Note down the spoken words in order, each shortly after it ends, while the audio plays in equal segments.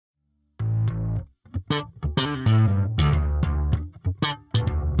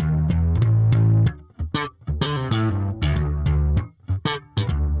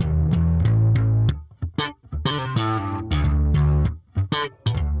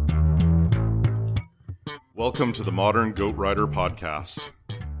Welcome to the Modern Goat Rider podcast.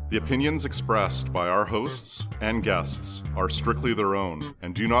 The opinions expressed by our hosts and guests are strictly their own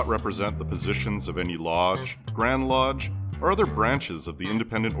and do not represent the positions of any lodge, Grand Lodge, or other branches of the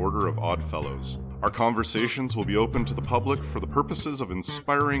Independent Order of Odd Fellows. Our conversations will be open to the public for the purposes of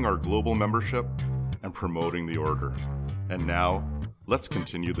inspiring our global membership and promoting the order. And now, let's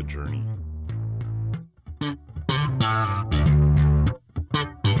continue the journey.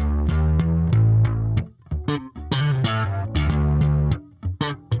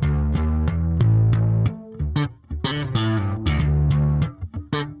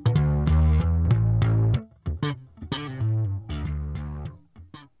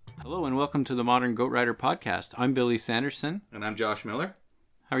 Hello and welcome to the Modern Goat Rider podcast. I'm Billy Sanderson. And I'm Josh Miller.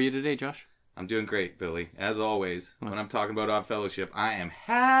 How are you today, Josh? I'm doing great, Billy. As always, when I'm talking about Odd Fellowship, I am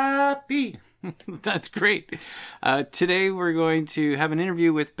happy. That's great. Today we're going to have an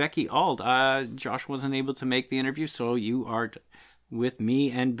interview with Becky Auld. Josh wasn't able to make the interview, so you are with me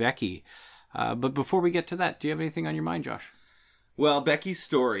and Becky. But before we get to that, do you have anything on your mind, Josh? Well, Becky's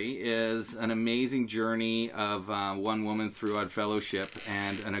story is an amazing journey of one woman through Odd Fellowship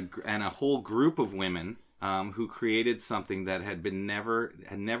and a whole group of women who created something that had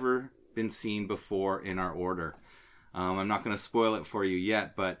never been seen before in our order. I'm not going to spoil it for you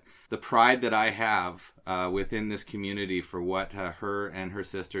yet, but the pride that I have within this community for what her and her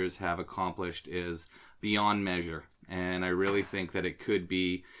sisters have accomplished is beyond measure. And I really think that it could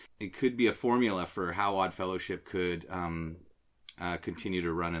be a formula for how Odd Fellowship could continue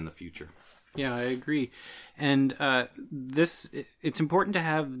to run in the future. Yeah, I agree. And it's important to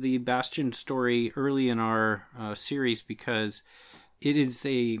have the Bastion story early in our series because it is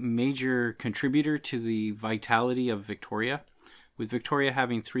a major contributor to the vitality of Victoria. With Victoria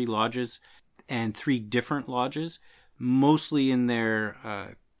having 3 lodges and 3 different lodges, mostly in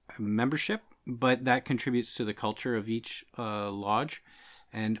their membership, but that contributes to the culture of each lodge.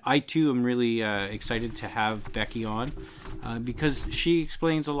 And I, too, am really excited to have Becky on because she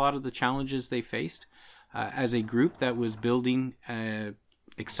explains a lot of the challenges they faced as a group that was building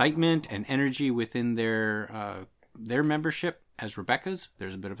excitement and energy within their membership as Rebecca's.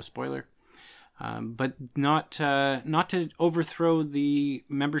 There's a bit of a spoiler. But not to overthrow the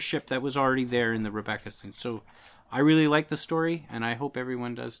membership that was already there in the Rebecca's. And so I really like the story, and I hope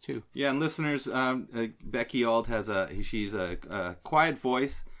everyone does too. Yeah, and listeners, Becky Auld she's a quiet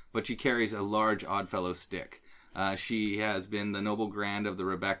voice, but she carries a large Oddfellow stick. She has been the Noble Grand of the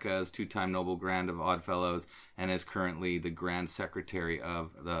Rebecca's, 2-time Noble Grand of Oddfellows, and is currently the Grand Secretary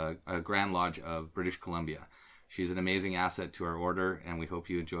of the Grand Lodge of British Columbia. She's an amazing asset to our order, and we hope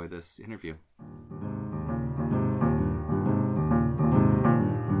you enjoy this interview.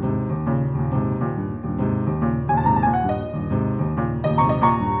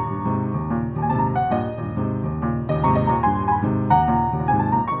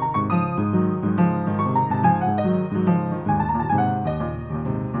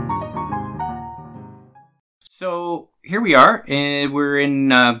 So here we are, and we're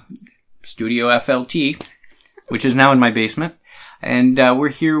in Studio FLT, which is now in my basement, and we're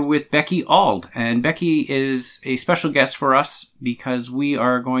here with Becky Auld. And Becky is a special guest for us because we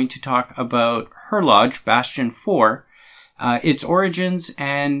are going to talk about her lodge, Bastion 4, its origins,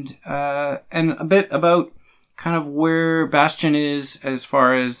 and a bit about kind of where Bastion is as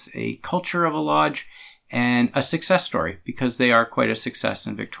far as a culture of a lodge and a success story, because they are quite a success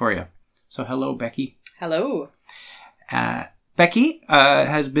in Victoria. So hello, Becky. Hello. Becky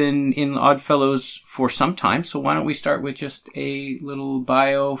has been in Oddfellows for some time, so why don't we start with just a little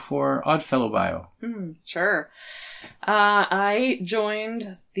bio for Oddfellow bio? Sure. I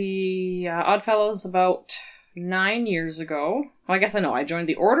joined the Oddfellows about 9 years ago. Well, I joined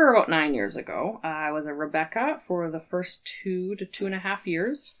the Order about 9 years ago. I was a Rebecca for the first 2 to 2.5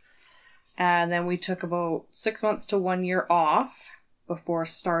 years. And then we took about 6 months to 1 year off before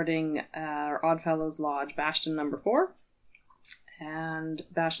starting our Oddfellows Lodge, Bastion number 4. And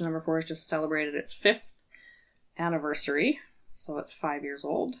Bastion number 4 has just celebrated its 5th anniversary, so it's 5 years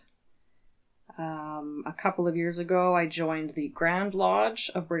old. A couple of years ago, I joined the Grand Lodge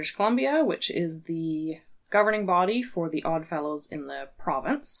of British Columbia, which is the governing body for the Oddfellows in the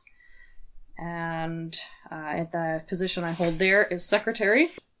province. And at the position I hold there is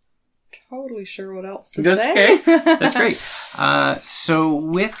secretary. Totally sure what else to say. Okay. That's great. So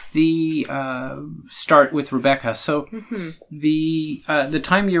with the start with Rebecca, so the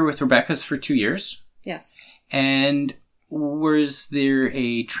time you're with Rebecca is for 2 years. Yes. And was there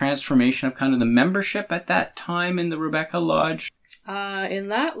a transformation of kind of the membership at that time in the Rebecca Lodge? In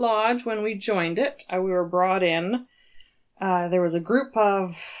that lodge, when we joined it, we were brought in. There was a group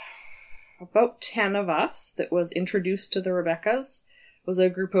of about 10 of us that was introduced to the Rebeccas. It was a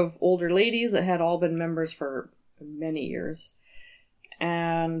group of older ladies that had all been members for many years.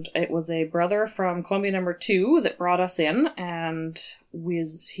 And it was a brother from Columbia Number 2 that brought us in, and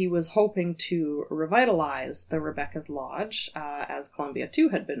he was hoping to revitalize the Rebecca's Lodge, as Columbia 2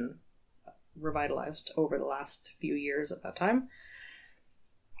 had been revitalized over the last few years at that time.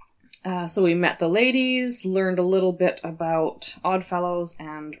 So we met the ladies, learned a little bit about Oddfellows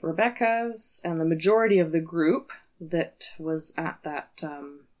and Rebeccas, and the majority of the group that was at that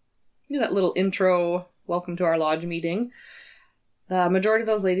that little intro welcome to our lodge meeting, the majority of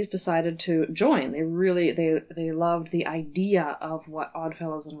those ladies decided to join. They loved the idea of what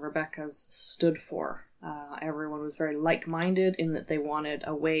Oddfellows and Rebeccas stood for. Everyone was very like-minded in that they wanted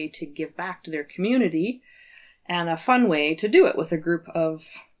a way to give back to their community and a fun way to do it with a group of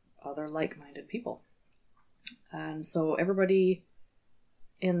other like-minded people. And so everybody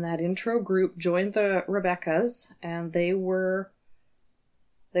in that intro group joined the Rebeccas, and they were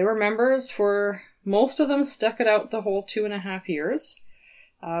members for, most of them stuck it out the whole 2.5 years.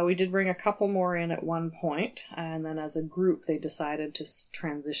 We did bring a couple more in at one point, and then as a group they decided to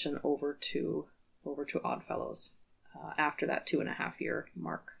transition over to Oddfellows after that 2.5 year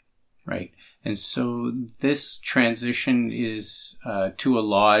mark. Right. And so this transition is to a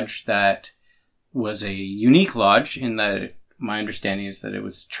lodge that was a unique lodge in that my understanding is that it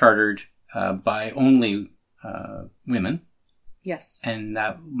was chartered by only women. Yes. And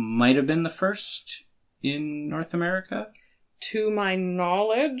that might have been the first in North America? To my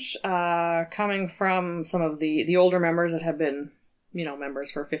knowledge, coming from some of the older members that have been,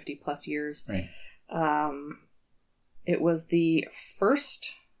 members for 50 plus years. Right. It was the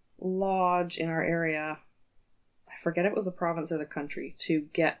first lodge in our area, I forget if it was a province or the country, to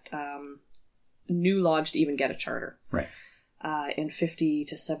get new lodge to even get a charter. Right. In 50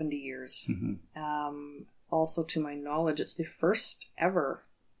 to 70 years. Mm-hmm. Also, to my knowledge, it's the first ever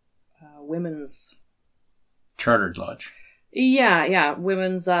women's chartered lodge. Yeah,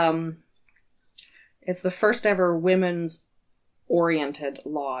 women's. It's the first ever women's oriented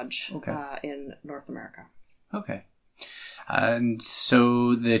lodge in North America. Okay. And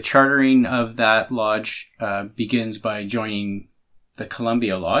so the chartering of that lodge begins by joining the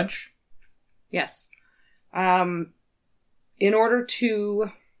Columbia Lodge? Yes. In order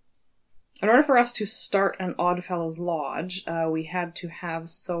for us to start an Oddfellows Lodge, we had to have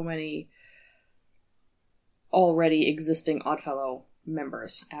so many already existing Oddfellow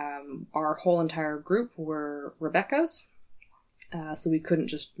members. Our whole entire group were Rebeccas, so we couldn't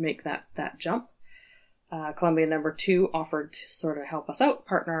just make that jump. Columbia Number 2 offered to sort of help us out,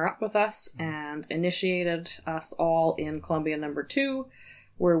 partner up with us, and initiated us all in Columbia Number 2,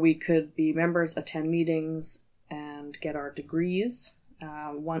 where we could be members, attend meetings, and get our degrees.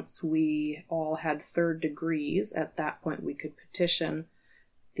 Once we all had third degrees, at that point we could petition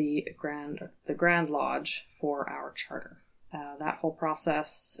the Grand Lodge for our charter. That whole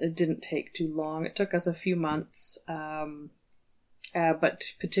process, it didn't take too long. It took us a few months, but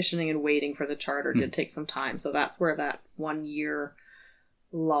petitioning and waiting for the charter did take some time. So that's where that 1 year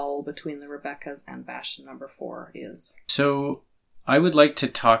lull between the Rebeccas and Bastion Number 4 is. So I would like to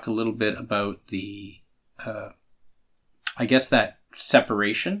talk a little bit about the, I guess that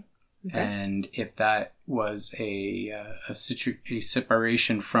separation. Okay. And if that was a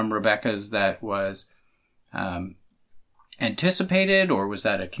separation from Rebecca's that was anticipated, or was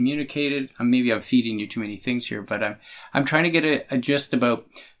that a communicated? Maybe I'm feeding you too many things here, but I'm trying to get a gist about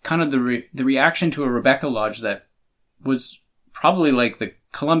kind of the reaction to a Rebecca Lodge that was probably like the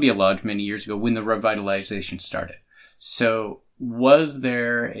Columbia Lodge many years ago when the revitalization started. So was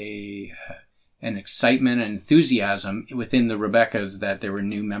there an excitement and enthusiasm within the Rebeccas that there were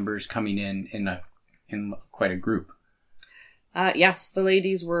new members coming in quite a group? Yes, the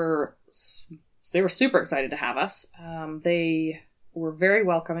ladies were super excited to have us. They were very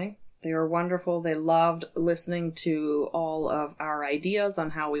welcoming. They were wonderful. They loved listening to all of our ideas on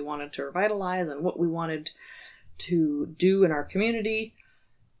how we wanted to revitalize and what we wanted to do in our community.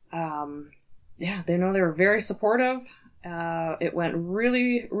 They were very supportive. It went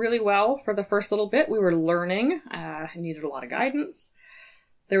really, really well for the first little bit. We were learning. I needed a lot of guidance.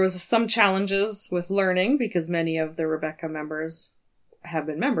 There was some challenges with learning because many of the Rebecca members have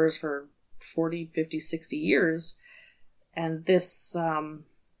been members for 40, 50, 60 years. And this, the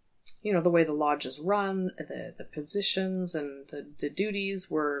way the lodge is run, the positions and the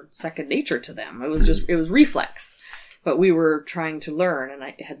duties were second nature to them. It was reflex. But we were trying to learn, and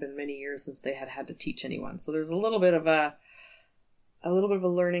it had been many years since they had to teach anyone. So there's a little bit of a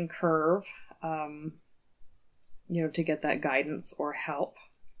learning curve, to get that guidance or help.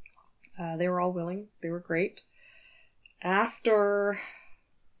 They were all willing. They were great.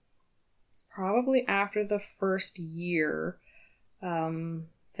 Probably after the first year,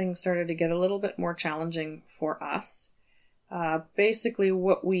 things started to get a little bit more challenging for us. Basically,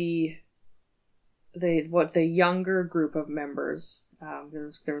 what the younger group of members,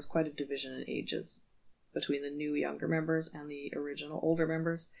 there was quite a division in ages between the new younger members and the original older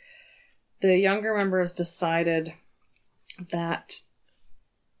members. The younger members decided that,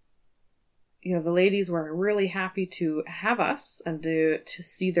 the ladies were really happy to have us and to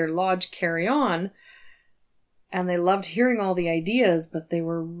see their lodge carry on. And they loved hearing all the ideas, but they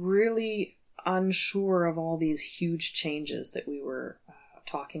were really unsure of all these huge changes that we were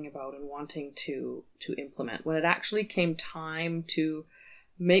talking about and wanting to implement. When it actually came time to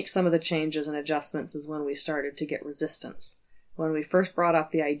make some of the changes and adjustments is when we started to get resistance. When we first brought up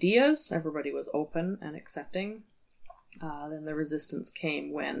the ideas, everybody was open and accepting. Then the resistance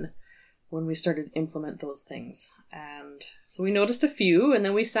came when we started to implement those things. And so we noticed a few, and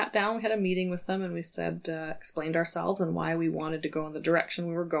then we sat down, we had a meeting with them, and we said, explained ourselves and why we wanted to go in the direction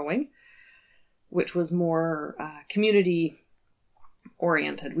we were going, which was more community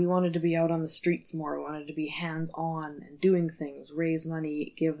oriented. We wanted to be out on the streets more. We wanted to be hands-on and doing things, raise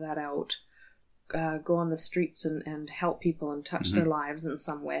money, give that out, go on the streets and help people and touch their lives in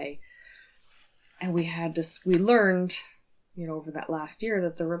some way. And we learned, over that last year,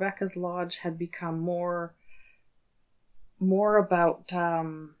 that the Rebecca's Lodge had become more about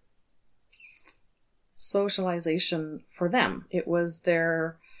socialization for them. It was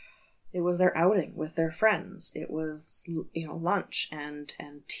their outing with their friends. It was, lunch and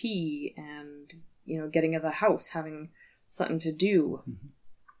tea and, getting out of the house, having something to do. Mm-hmm.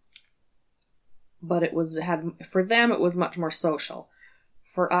 But for them, it was much more social.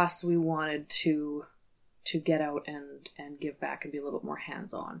 For us, we wanted to get out and give back and be a little bit more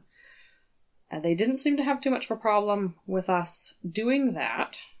hands-on. They didn't seem to have too much of a problem with us doing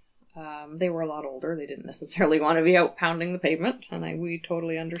that. They were a lot older. They didn't necessarily want to be out pounding the pavement, and we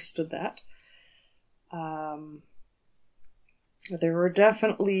totally understood that. There were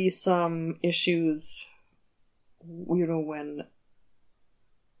definitely some issues,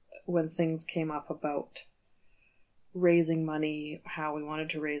 when things came up about raising money, how we wanted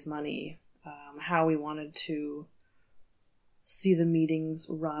to raise money, how we wanted to see the meetings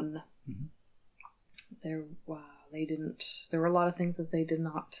run. Mm-hmm. There were a lot of things that they did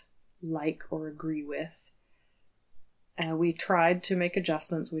not like or agree with. We tried to make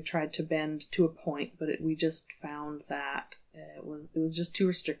adjustments. We tried to bend to a point, but we just found that it was just too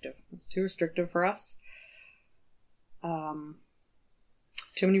restrictive. It was too restrictive for us.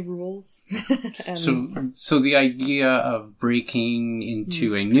 Too many rules. So the idea of breaking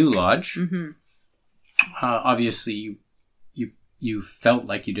into a new lodge, obviously you felt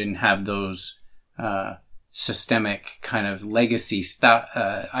like you didn't have those systemic kind of legacy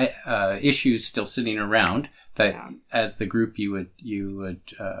issues still sitting around that as the group you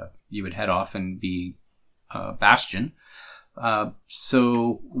would head off and be bastion.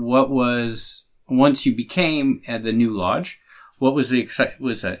 So what was, once you became the new lodge, what was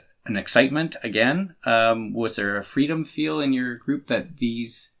was it an excitement again? Was there a freedom feel in your group that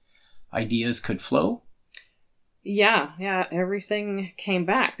these ideas could flow? Yeah, everything came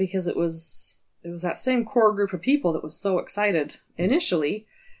back because it was that same core group of people that was so excited initially,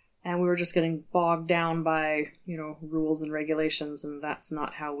 and we were just getting bogged down by, rules and regulations, and that's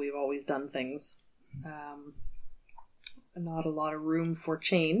not how we've always done things. Not a lot of room for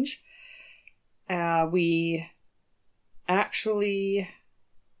change. We actually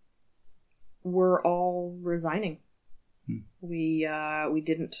were all resigning. We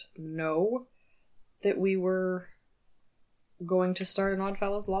didn't know that we were going to start an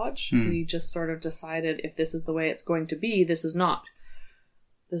Oddfellows Lodge. We just sort of decided, if this is the way it's going to be, this is not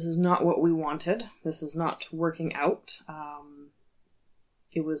what we wanted. This is not working out.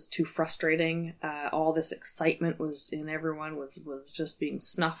 It was too frustrating. All this excitement was in everyone was just being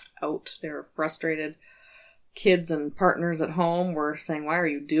snuffed out. They were frustrated. Kids and partners at home were saying, "Why are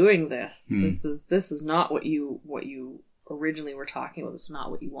you doing this? This is not what you originally were talking about. This is not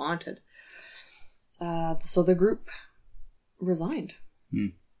what you wanted." So the group resigned,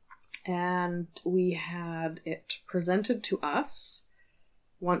 and we had it presented to us.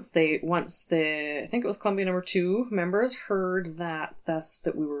 Once the I think it was Columbia number 2 members heard that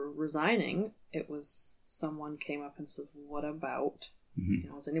we were resigning, it was someone came up and says, "What about?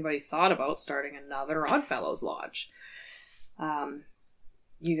 Has anybody thought about starting another Oddfellows Lodge?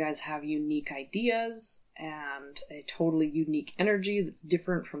 You guys have unique ideas and a totally unique energy that's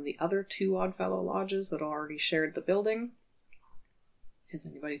different from the other 2 Oddfellow Lodges that already shared the building. has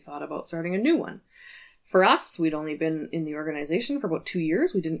anybody thought about starting a new one? For us, we'd only been in the organization for about 2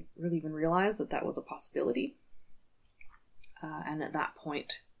 years. We didn't really even realize that that was a possibility. And at that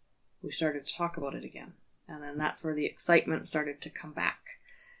point, we started to talk about it again. And then that's where the excitement started to come back.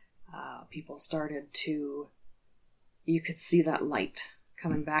 People started to, you could see that light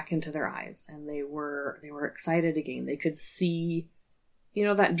coming back into their eyes, and they were excited again. They could see,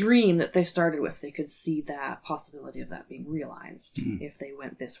 that dream that they started with. They could see that possibility of that being realized if they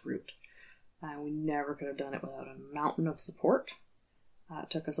went this route. We never could have done it without a mountain of support. It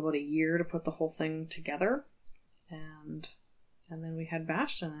took us about a year to put the whole thing together, and then we had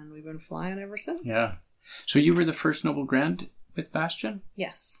Bastion, and we've been flying ever since. Yeah. So you were the first Noble Grand with Bastion?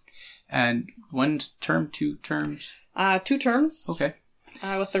 Yes. And 1 term, 2 terms? 2 terms. Okay.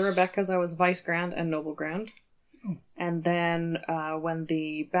 With the Rebeccas, I was Vice Grand and Noble Grand. Oh. And then when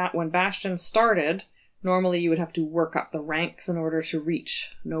Bastion started, normally you would have to work up the ranks in order to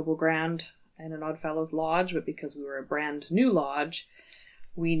reach Noble Grand and an Oddfellows Lodge, but because we were a brand new lodge,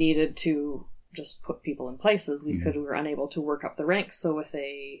 we needed to just put people in places. We were unable to work up the ranks, so with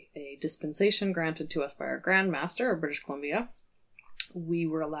a dispensation granted to us by our Grand Master of British Columbia, we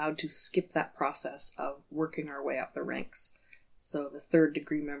were allowed to skip that process of working our way up the ranks. So the 3rd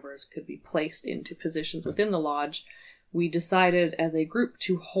degree members could be placed into positions within the lodge. We decided as a group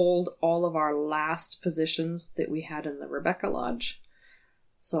to hold all of our last positions that we had in the Rebecca Lodge.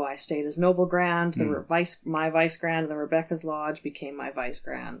 So I stayed as Noble Grand, my Vice Grand in the Rebecca's Lodge became my Vice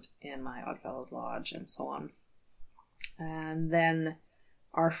Grand in my Oddfellows Lodge, and so on. And then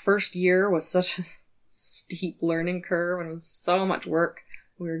our first year was such a steep learning curve, and it was so much work.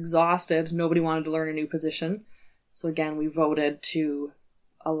 We were exhausted. Nobody wanted to learn a new position. So again, we voted to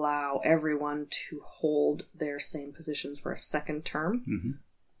allow everyone to hold their same positions for a 2nd term.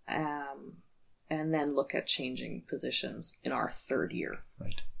 And then look at changing positions in our 3rd year.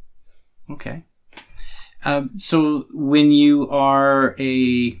 Right. Okay. So when you are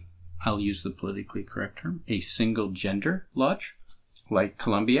I'll use the politically correct term, a single gender lodge, like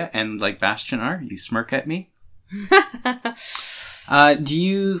Columbia and like Bastion are, you smirk at me. Do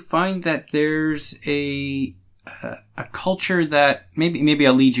you find that there's a culture that, maybe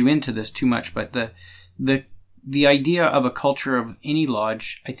I'll lead you into this too much, but the idea of a culture of any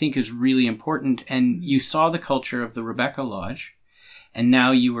lodge, I think, is really important. And you saw the culture of the Rebecca Lodge, and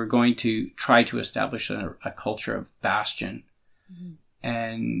now you were going to try to establish a culture of Bastion.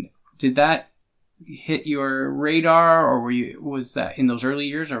 And did that hit your radar, or was that in those early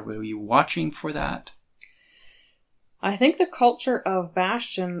years, or were you watching for that? I think the culture of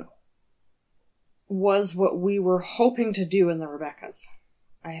Bastion was what we were hoping to do in the Rebeccas.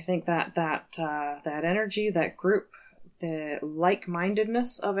 I think that energy, that group, the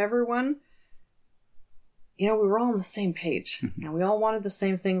like-mindedness of everyone, we were all on the same page, and we all wanted the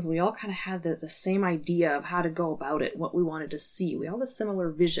same things. We all kind of had the same idea of how to go about it, what we wanted to see. We all had a similar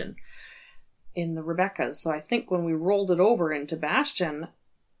vision in the Rebeccas. So I think when we rolled it over into Bastion,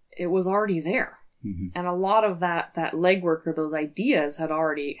 it was already there. And a lot of that legwork or those ideas had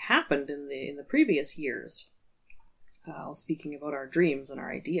already happened in the previous years. Speaking about our dreams and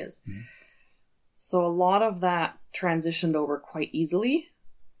our ideas. So a lot of that transitioned over quite easily.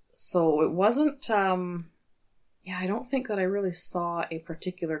 So it wasn't, I don't think that I really saw a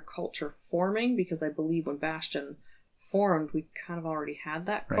particular culture forming, because I believe when Bastion formed, we kind of already had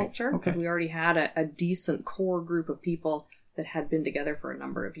that culture, because we already had a decent core group of people that had been together for a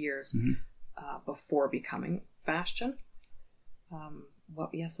number of years before becoming Bastion.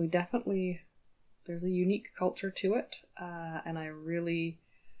 Yes, we definitely... There's a unique culture to it, and I really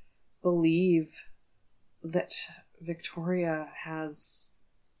believe that Victoria has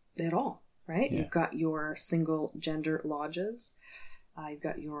it all, right? Yeah. You've got your single gender lodges, you've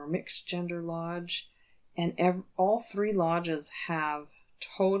got your mixed gender lodge, and all 3 lodges have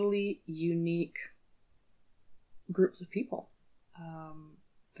totally unique groups of people.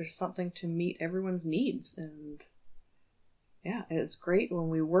 There's something to meet everyone's needs, and it's great when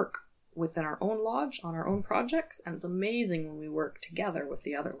we work within our own lodge on our own projects, and it's amazing when we work together with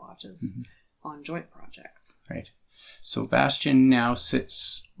the other lodges on joint projects. Right. So Bastion now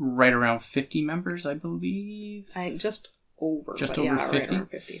sits right around 50 members, I believe. Just over 50. Right around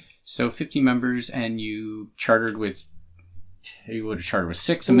 50. So 50 members, and you would have chartered with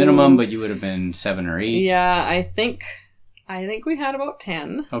 6 a minimum, but you would have been 7 or 8. Yeah, I think we had about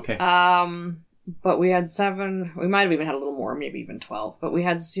 10. Okay. But we had 7, we might have even had a little more, maybe even 12, but we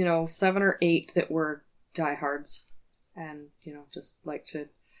had, 7 or 8 that were diehards and, just like to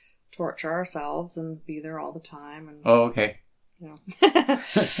torture ourselves and be there all the time. And, oh, okay.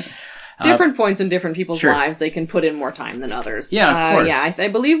 different points in different people's Sure. lives, they can put in more time than others. Yeah, of course. Yeah, I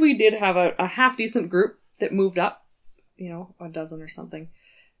believe we did have a half decent group that moved up, a dozen or something.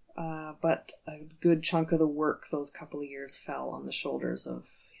 But a good chunk of the work those couple of years fell on the shoulders of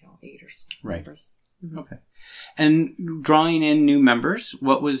 8 or so members. Mm-hmm. Okay. And drawing in new members,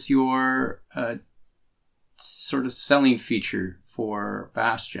 what was your sort of selling feature for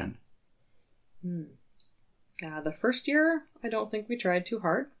Bastion? The first year, I don't think we tried too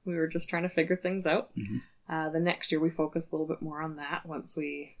hard. We were just trying to figure things out. Mm-hmm. The next year, we focused a little bit more on that once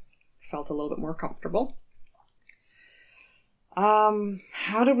we felt a little bit more comfortable.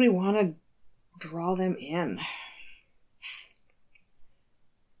 How did we want to draw them in?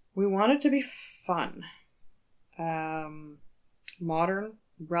 We wanted to be fun. Modern,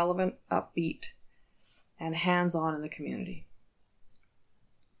 relevant, upbeat, and hands-on in the community.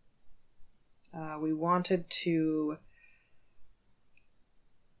 We wanted to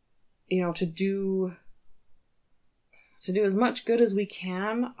do as much good as we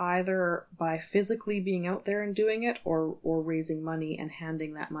can, either by physically being out there and doing it, or raising money and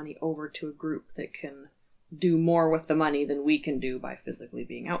handing that money over to a group that can do more with the money than we can do by physically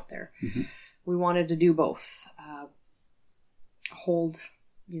being out there. Mm-hmm. We wanted to do both. Hold,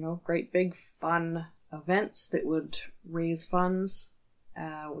 great big fun events that would raise funds.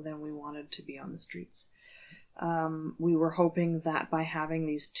 Then we wanted to be on the streets. We were hoping that by having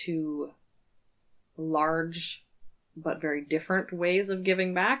these two large but very different ways of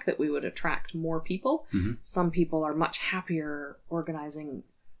giving back, that we would attract more people. Mm-hmm. Some people are much happier organizing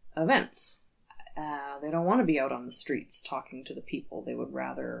events. They don't want to be out on the streets talking to the people. They would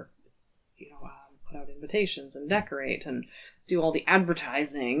rather, put out invitations and decorate and do all the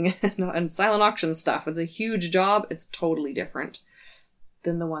advertising and silent auction stuff. It's a huge job. It's totally different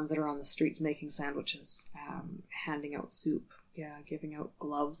than the ones that are on the streets making sandwiches, handing out soup, giving out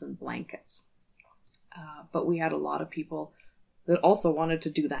gloves and blankets. But we had a lot of people that also wanted to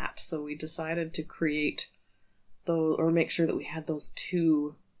do that. So we decided to create those, or make sure that we had those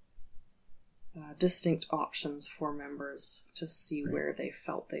two distinct options for members to see where they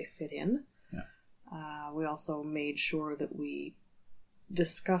felt they fit in. Yeah. We also made sure that we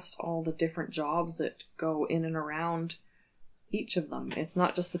discussed all the different jobs that go in and around each of them. It's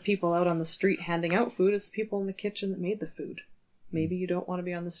not just the people out on the street handing out food, it's the people in the kitchen that made the food. Maybe you don't want to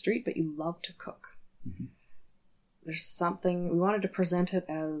be on the street, but you love to cook. Mm-hmm. There's something, we wanted to present it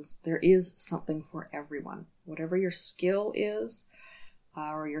as there is something for everyone. Whatever your skill is,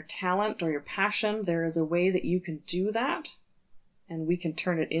 or your talent, or your passion, there is a way that you can do that, and we can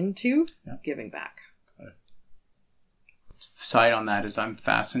turn it into giving back. Side on that is I'm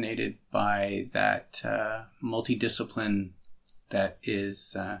fascinated by that multidiscipline that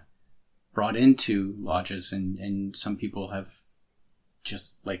is brought into lodges, and some people have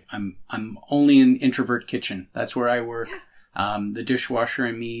just like, I'm only in introvert kitchen. That's where I work. The dishwasher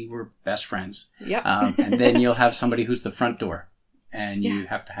and me were best friends. Yep. And then you'll have somebody who's the front door, and you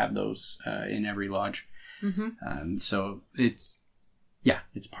have to have those in every lodge. Mm-hmm. So it's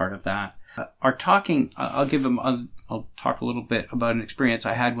part of that. Our talking, I'll talk a little bit about an experience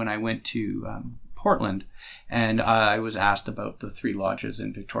I had when I went to Portland, and I was asked about the 3 lodges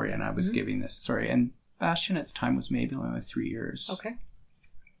in Victoria, and I was giving this story. And Bastion at the time was maybe only 3 years. Okay.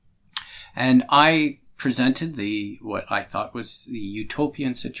 And I presented what I thought was the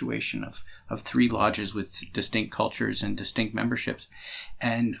utopian situation of 3 lodges with distinct cultures and distinct memberships.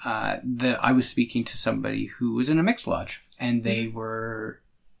 And I was speaking to somebody who was in a mixed lodge, and they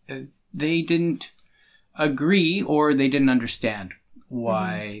didn't agree, or they didn't understand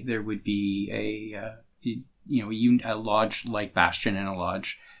why there would be a lodge like Bastion and a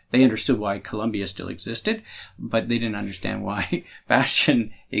lodge. They understood why Columbia still existed, but they didn't understand why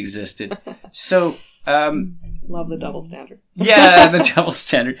Bastion existed. So, love the double standard. Yeah, the double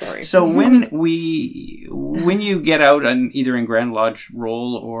standard. Sorry. So when you get out on either in Grand Lodge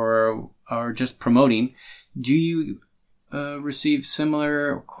role or just promoting, do you receive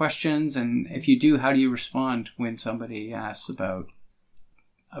similar questions? And if you do, how do you respond when somebody asks about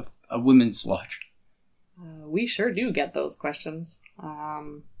a women's lodge? We sure do get those questions.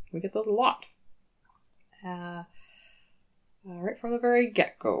 We get those a lot. Right from the very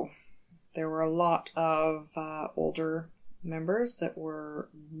get-go. There were a lot of older members that were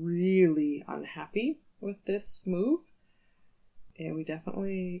really unhappy with this move. And we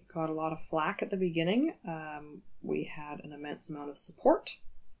definitely got a lot of flack at the beginning. We had an immense amount of support.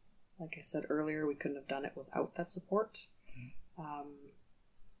 Like I said earlier, we couldn't have done it without that support.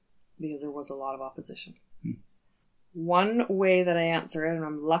 Because there was a lot of opposition. One way that I answer it, and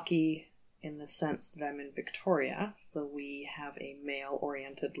I'm lucky in the sense that I'm in Victoria. So we have a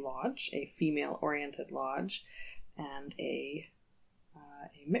male-oriented lodge, a female-oriented lodge, and a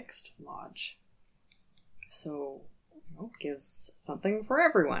mixed lodge. So, gives something for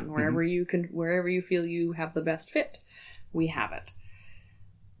everyone. Wherever you feel you have the best fit, we have it.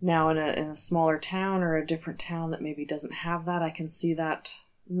 Now, in a smaller town or a different town that maybe doesn't have that, I can see that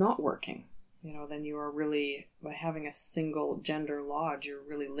not working. Then you are really, by having a single gender lodge, you're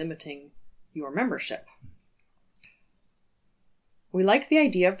really limiting your membership. We liked the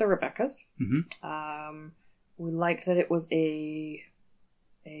idea of the Rebecca's. Mm-hmm. We liked that it was a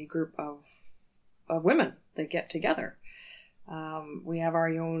group of women that get together. We have our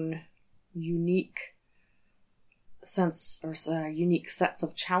own unique sense or unique sets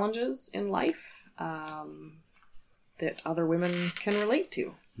of challenges in life that other women can relate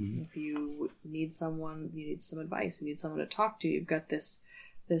to. Mm-hmm. If you need someone, you need some advice, you need someone to talk to, you've got this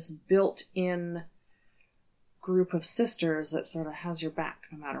built-in group of sisters that sort of has your back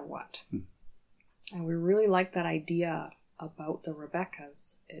no matter what. Mm-hmm. And we really like that idea about the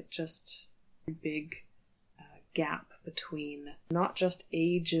Rebecca's. It just a big gap between not just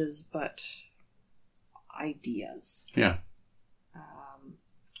ages but ideas. Yeah.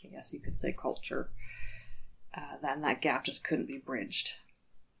 I guess you could say culture. Then that gap just couldn't be bridged.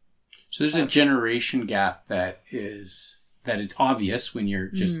 So there's a generation gap that is obvious when you're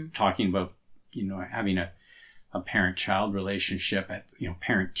just talking about, having a parent-child relationship,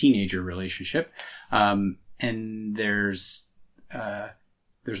 parent-teenager relationship. And there's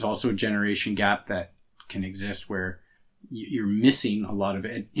also a generation gap that can exist where you're missing a lot of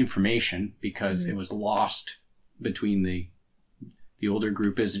information because it was lost between the older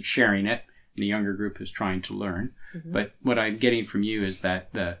group isn't sharing it, and the younger group is trying to learn. Mm-hmm. But what I'm getting from you is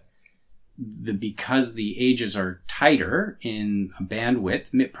that because the ages are tighter in a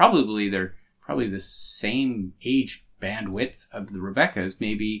bandwidth, they're probably the same age bandwidth of the Rebecca's.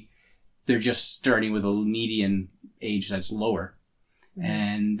 Maybe they're just starting with a median age that's lower,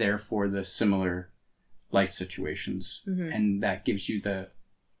 and therefore the similar life situations, and that gives you the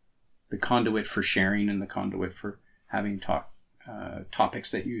conduit for sharing and the conduit for having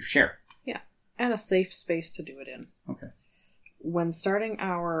topics that you share. Yeah, and a safe space to do it in. Okay. When starting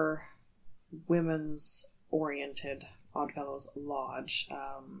our women's oriented Oddfellows Lodge,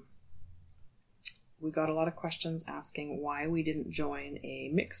 we got a lot of questions asking why we didn't join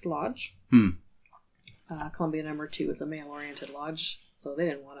a mixed lodge. Columbia No. 2 is a male oriented lodge, so they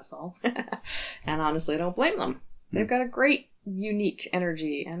didn't want us all. And honestly, I don't blame them. They've got a great, unique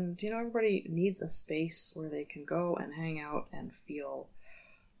energy, and everybody needs a space where they can go and hang out and feel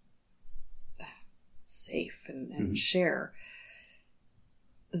safe and share.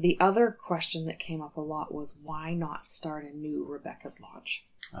 The other question that came up a lot was, why not start a new Rebecca's Lodge?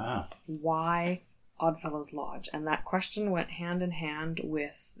 Why Oddfellows Lodge? And that question went hand in hand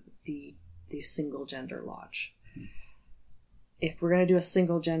with the single gender lodge. If we're going to do a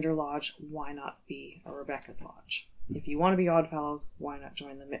single gender lodge, why not be a Rebecca's Lodge? If you want to be Oddfellows, why not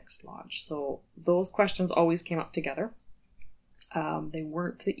join the mixed lodge? So those questions always came up together. They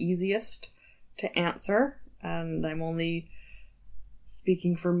weren't the easiest to answer, and I'm only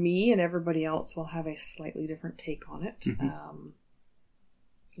speaking for me, and everybody else will have a slightly different take on it.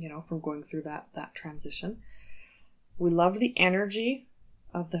 From going through that transition. We love the energy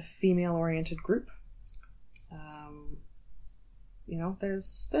of the female-oriented group.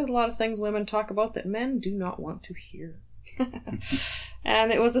 There's a lot of things women talk about that men do not want to hear.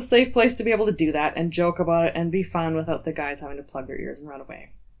 And it was a safe place to be able to do that and joke about it and be fun without the guys having to plug their ears and run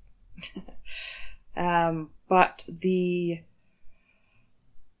away. But we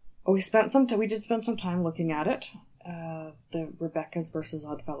did spend some time looking at it. The Rebecca's versus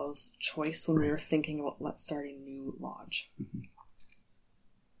Oddfellows choice when we were thinking about let's start a new lodge.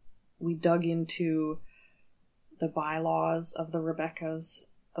 We dug into the bylaws of the Rebecca's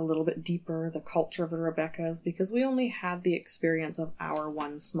a little bit deeper, the culture of the Rebecca's, because we only had the experience of our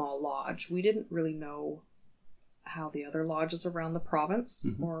one small lodge. We didn't really know how the other lodges around the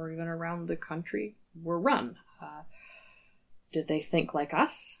province or even around the country were run. Did they think like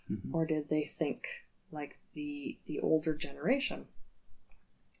us, or did they think like the older generation?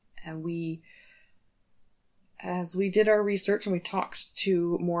 And as we did our research and we talked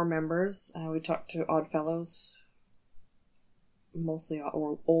to more members, we talked to Oddfellows, mostly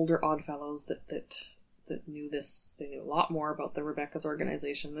older Oddfellows that knew this. They knew a lot more about the Rebecca's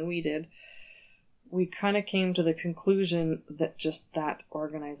organization than we did. We kind of came to the conclusion that just that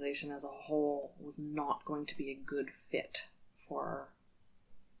organization as a whole was not going to be a good fit for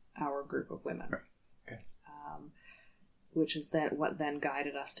our group of women. Right. Okay. which is then what then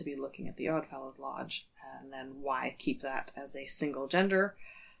guided us to be looking at the Oddfellows Lodge, and then why keep that as a single gender.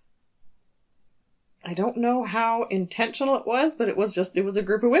 I don't know how intentional it was, but it was a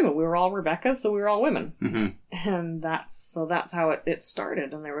group of women. We were all Rebeccas, so we were all women. Mm-hmm. And that's how it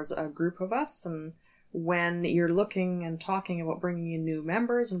started. And there was a group of us. And when you're looking and talking about bringing in new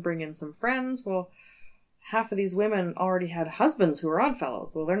members and bringing in some friends, well, half of these women already had husbands who were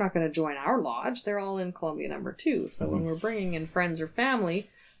Oddfellows. Well, they're not going to join our lodge. They're all in Columbia number 2. So when we're bringing in friends or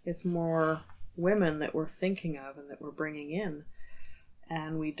family, it's more women that we're thinking of and that we're bringing in.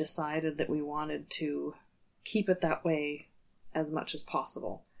 And we decided that we wanted to keep it that way as much as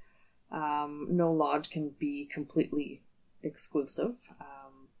possible. No lodge can be completely exclusive.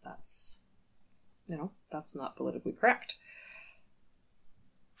 That's not politically correct.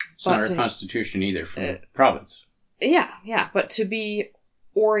 It's not our constitution either for the province. Yeah, but to be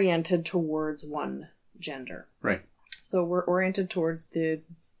oriented towards one gender. Right. So we're oriented towards the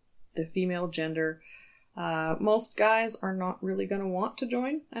female gender. Most guys are not really going to want to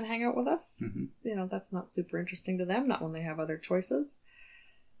join and hang out with us. Mm-hmm. That's not super interesting to them, not when they have other choices.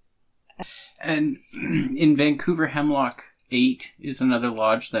 And in Vancouver, Hemlock 8 is another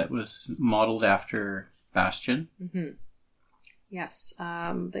lodge that was modeled after Bastion. Mm-hmm. Yes,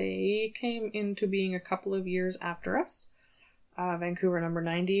 they came into being a couple of years after us. Vancouver number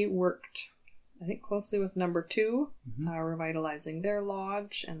 90 worked, I think, closely with number 2, revitalizing their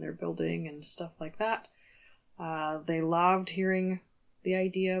lodge and their building and stuff like that. They loved hearing the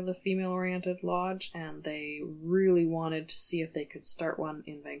idea of the female-oriented lodge, and they really wanted to see if they could start one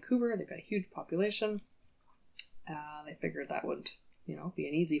in Vancouver. They've got a huge population. They figured that would, be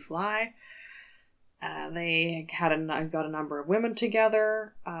an easy fly. They got a number of women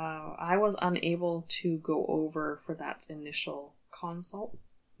together. I was unable to go over for that initial consult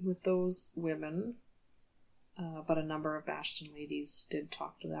with those women, but a number of Bastion ladies did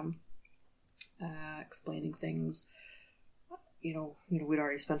talk to them, explaining things. We'd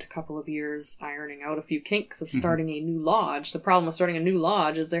already spent a couple of years ironing out a few kinks of starting a new lodge. The problem with starting a new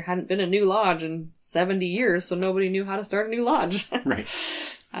lodge is there hadn't been a new lodge in 70 years, so nobody knew how to start a new lodge. Right.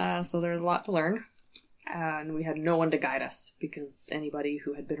 So there's a lot to learn. And we had no one to guide us, because anybody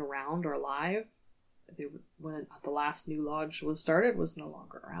who had been around or alive, when the last new lodge was started, was no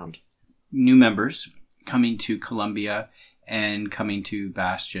longer around. New members coming to Columbia and coming to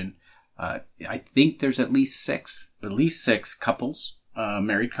Bastion. I think there's at least six couples,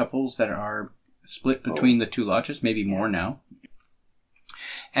 married couples that are split between the two lodges, maybe more now.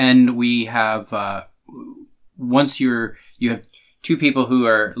 And we have, once you have two people who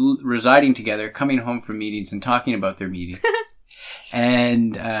are residing together, coming home from meetings and talking about their meetings,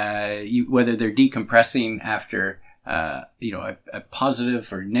 and whether they're decompressing after a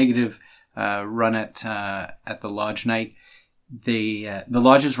positive or negative run at the lodge night. The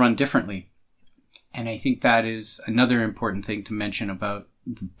lodges run differently, and I think that is another important thing to mention about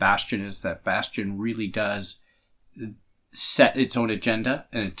Bastion, is that Bastion really does set its own agenda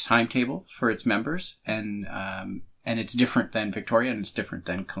and its timetable for its members, and it's different than Victoria, and it's different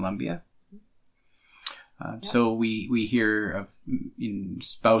than Columbia. So we hear of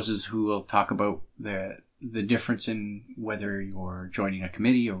spouses who will talk about the difference in whether you're joining a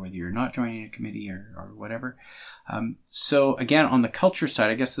committee or whether you're not joining a committee or whatever. So again, on the culture side,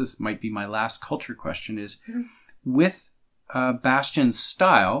 I guess this might be my last culture question, is with Bastion's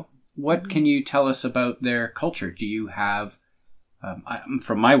style, what can you tell us about their culture? Do you have,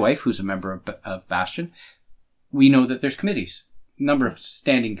 from my wife, who's a member of Bastion, we know that there's committees, number of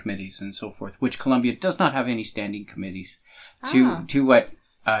standing committees and so forth, which Columbia does not have any standing committees to what.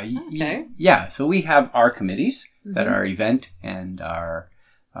 Okay. So we have our committees that are event and are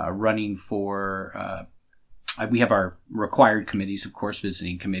running for. We have our required committees, of course,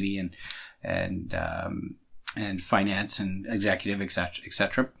 visiting committee and finance and executive,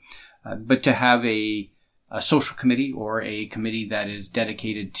 etc. But to have a social committee or a committee that is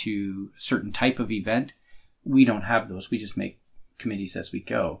dedicated to a certain type of event, we don't have those. We just make committees as we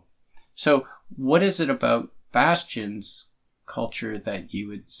go. So what is it about Bastion's culture that you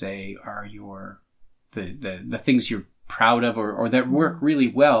would say are the things you're proud of, or that work really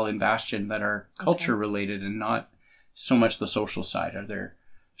well in Bastion that are culture related and not so much the social side? Are there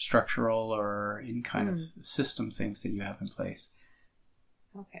structural or in kind of system things that you have in place?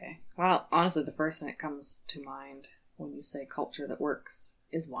 Okay. Well, honestly, the first thing that comes to mind when you say culture that works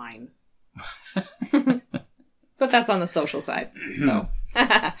is wine. But that's on the social side, so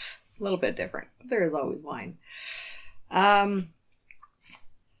a little bit different. There is always wine.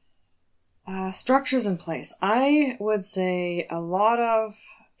 Structures in place. I would say a lot of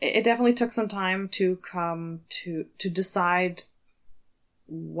it definitely took some time to come to decide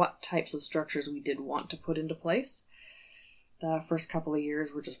what types of structures we did want to put into place. The first couple of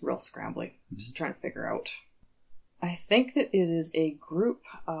years were just real scrambly, just trying to figure out. I think that it is a group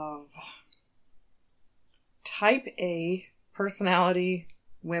of type A personality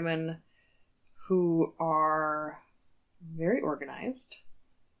women who are very organized,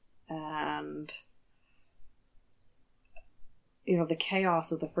 and the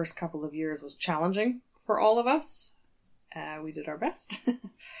chaos of the first couple of years was challenging for all of us. We did our best.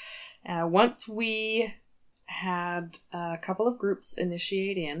 Once we had a couple of groups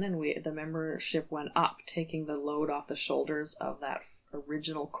initiate in, and the membership went up, taking the load off the shoulders of that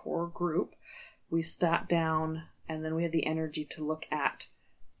original core group, we sat down, and then we had the energy to look at,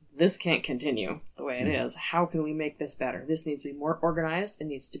 this can't continue the way it is. How can we make this better? This needs to be more organized. It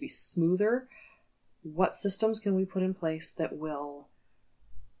needs to be smoother. What systems can we put in place that will,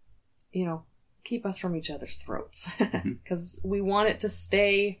 keep us from each other's throats? Because we want it to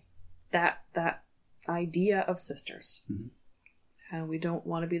stay that idea of sisters. And we don't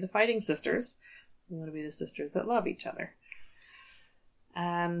want to be the fighting sisters. We want to be the sisters that love each other.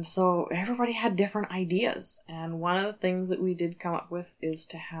 And so everybody had different ideas. And one of the things that we did come up with is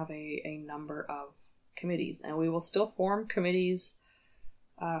to have a number of committees. And we will still form committees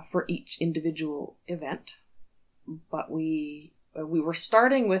for each individual event. But we were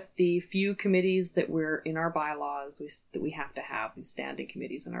starting with the few committees that were in our bylaws, that we have to have, these standing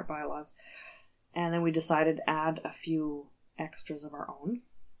committees in our bylaws. And then we decided to add a few extras of our own.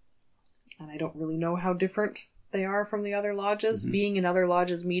 And I don't really know how different they are from the other lodges. Being in other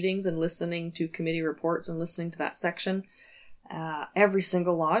lodges' meetings and listening to committee reports and listening to that section, every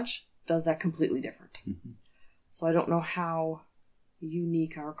single lodge does that completely different. So I don't know how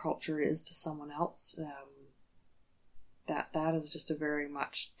unique our culture is to someone else. That is just a very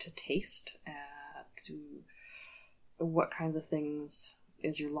much to taste, to what kinds of things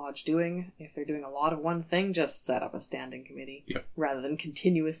is your lodge doing. If they're doing a lot of one thing, just set up a standing committee rather than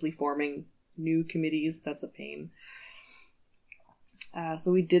continuously forming new committees. That's a pain.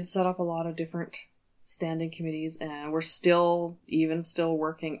 So we did set up a lot of different standing committees, and we're still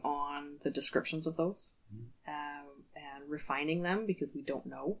working on the descriptions of those and refining them, because we don't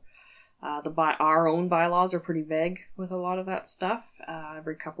know. Our own bylaws are pretty vague with a lot of that stuff.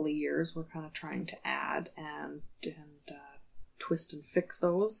 Every couple of years we're kind of trying to add and twist and fix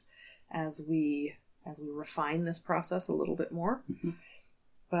those as we refine this process a little bit more.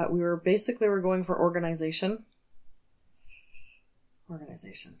 But we're going for organization.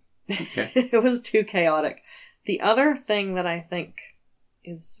 Okay. It was too chaotic. The other thing that I think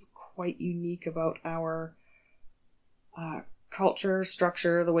is quite unique about our culture,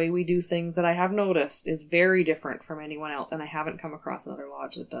 structure, the way we do things, that I have noticed is very different from anyone else, and I haven't come across another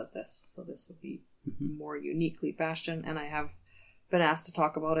lodge that does this. So this would be more uniquely Bastion, and I have been asked to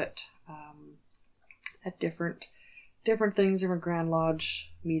talk about it at different things, different Grand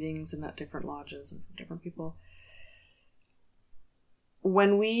Lodge meetings, and at different lodges and different people.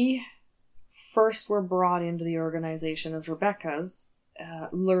 When we first were brought into the organization as Rebecca's,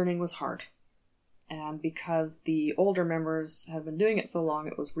 learning was hard. And because the older members had been doing it so long,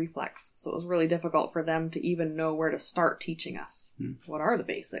 it was reflex. So it was really difficult for them to even know where to start teaching us. What are the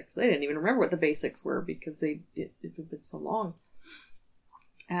basics? They didn't even remember what the basics were, because it's been so long.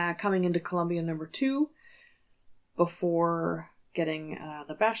 Coming into Columbia number 2, before getting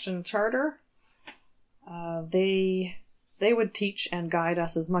the Bastion charter, they would teach and guide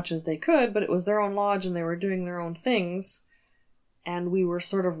us as much as they could, but it was their own lodge and they were doing their own things. And we were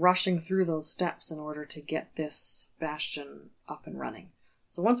sort of rushing through those steps in order to get this Bastion up and running.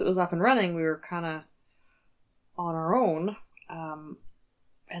 So once it was up and running, we were kind of on our own. And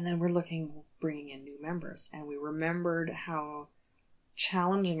then we're bringing in new members. And we remembered how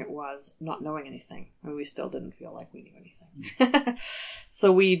challenging it was not knowing anything. I mean, we still didn't feel like we knew anything.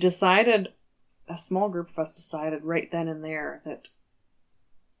 So we decided, a small group of us decided right then and there, that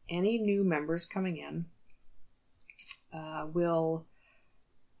any new members coming in will,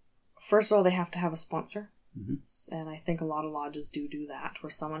 first of all, they have to have a sponsor. And I think a lot of lodges do that,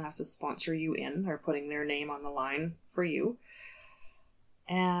 where someone has to sponsor you in. They're putting their name on the line for you.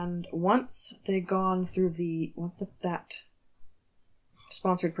 And once that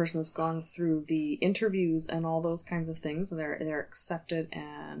sponsored person has gone through the interviews and all those kinds of things, and they're accepted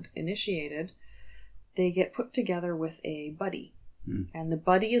and initiated, they get put together with a buddy. And the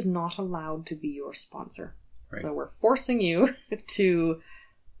buddy is not allowed to be your sponsor. Right. So we're forcing you to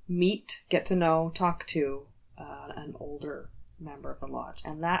meet, get to know, talk to an older member of the lodge.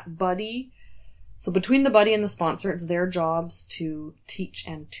 And that buddy So between the buddy and the sponsor, it's their jobs to teach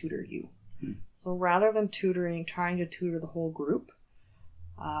and tutor you. So rather than trying to tutor the whole group,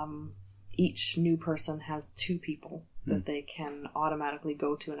 each new person has 2 people that they can automatically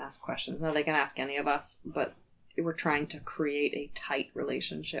go to and ask questions. Now, they can ask any of us, but we're trying to create a tight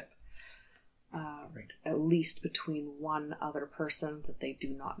relationship, at least between one other person that they do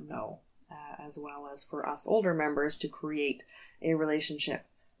not know, as well as for us older members to create a relationship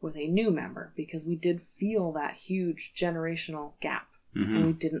with a new member, because we did feel that huge generational gap, and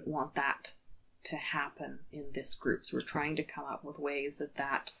we didn't want that to happen in this group. So we're trying to come up with ways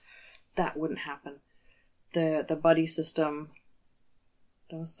that wouldn't happen. The buddy system,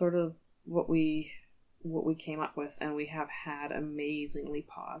 that was sort of what we came up with, and we have had amazingly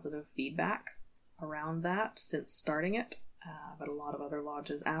positive feedback around that since starting it. But a lot of other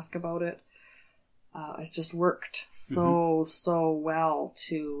lodges ask about it. It's just worked so well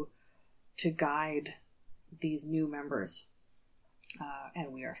to guide these new members,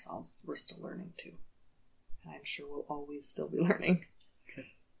 and we ourselves, we're still learning too, and I'm sure we'll always still be learning.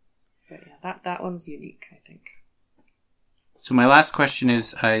 But yeah, that one's unique, I think. So my last question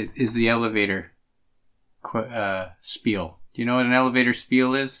is the elevator spiel. Do you know what an elevator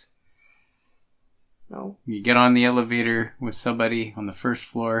spiel is? No. You get on the elevator with somebody on the first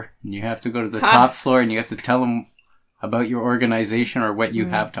floor, and you have to go to the top floor, and you have to tell them about your organization or what you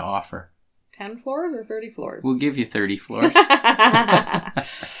have to offer. 10 floors or 30 floors? We'll give you 30 floors.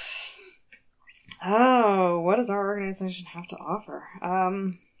 Oh, what does our organization have to offer?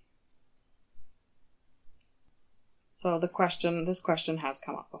 So this question has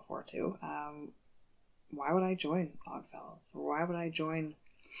come up before too. Why would I join Oddfellows? Or why would I join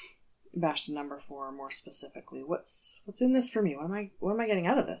Bastion number 4 more specifically? What's in this for me? What am I getting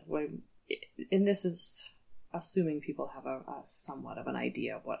out of this? And this is assuming people have a somewhat of an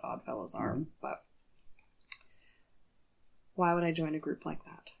idea of what Oddfellows are, but why would I join a group like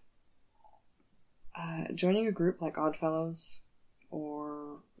that? Joining a group like Oddfellows,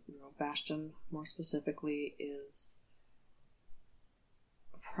 or Bastion more specifically, is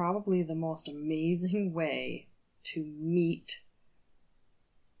probably the most amazing way to meet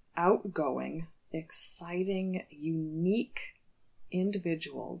outgoing, exciting, unique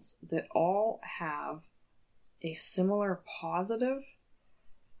individuals that all have a similar positive,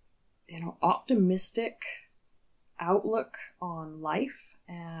 optimistic outlook on life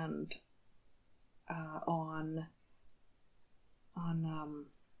and on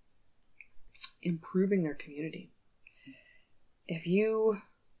improving their community. If you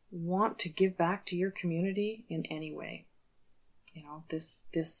want to give back to your community in any way, this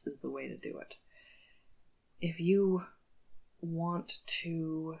is the way to do it. If you want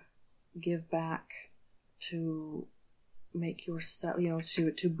to give back to make yourself,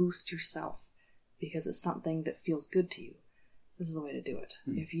 to boost yourself because it's something that feels good to you, this is the way to do it.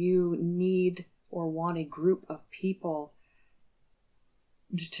 If you need or want a group of people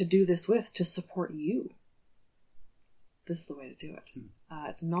to do this with, to support you, this is the way to do it.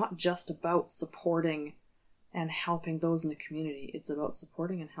 It's not just about supporting and helping those in the community. It's about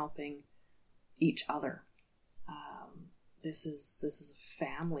supporting and helping each other. This is a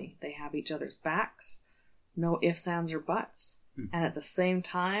family. They have each other's backs. No ifs, ands, or buts. And at the same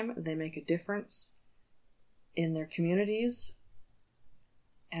time, they make a difference in their communities.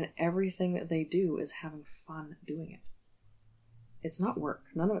 And everything that they do is having fun doing it. It's not work.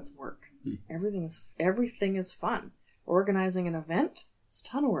 None of it's work. Everything is fun. Organizing an event, it's a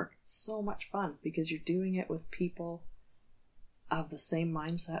ton of work. It's so much fun because you're doing it with people of the same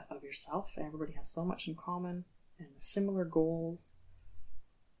mindset of yourself. Everybody has so much in common and similar goals.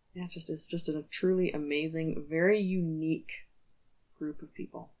 Yeah, it's just a truly amazing, very unique group of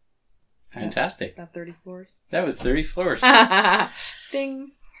people. Fantastic. That 30 floors. That was 30 floors.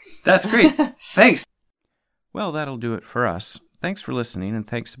 Ding. That's great. Thanks. Well, that'll do it for us. Thanks for listening, and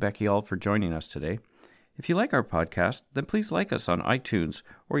thanks to Becky Auld for joining us today. If you like our podcast, then please like us on iTunes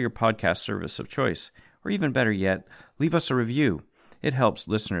or your podcast service of choice. Or even better yet, leave us a review. It helps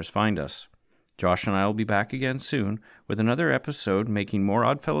listeners find us. Josh and I will be back again soon with another episode making more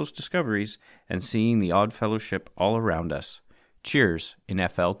Oddfellows discoveries and seeing the Odd Fellowship all around us. Cheers in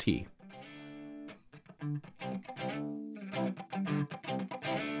FLT.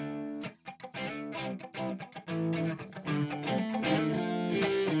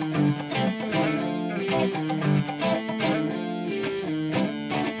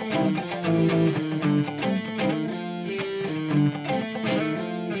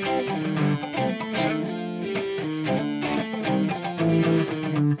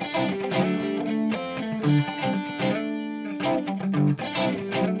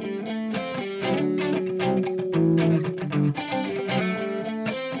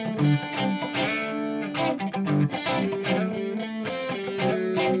 Bye.